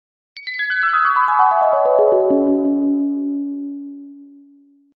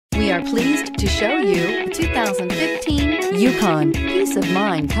We are pleased to show you the 2015 Yukon. Peace of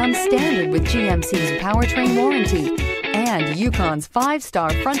mind comes standard with GMC's powertrain warranty and Yukon's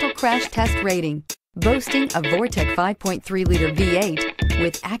 5-star frontal crash test rating. Boasting a Vortec 5.3-liter V8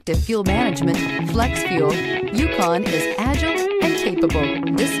 with active fuel management, flex fuel, Yukon is agile and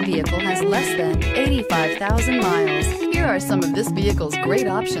capable. This vehicle has less than 85,000 miles. Here are some of this vehicle's great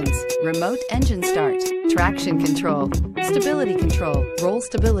options: remote engine start, traction control, stability control, roll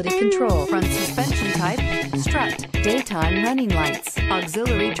stability control, front suspension type, strut, daytime running lights,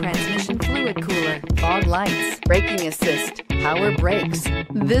 auxiliary transmission fluid cooler, fog lights, braking assist, power brakes.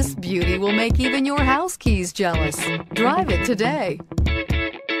 This beauty will make even your house keys jealous. Drive it today.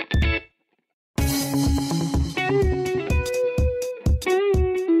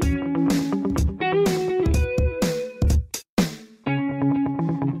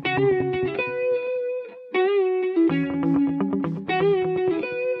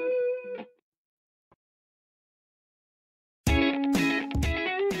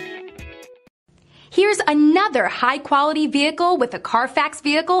 Here's another high-quality vehicle with a Carfax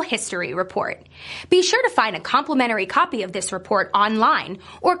Vehicle History Report. Be sure to find a complimentary copy of this report online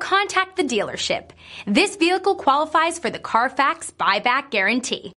or contact the dealership. This vehicle qualifies for the Carfax Buyback Guarantee.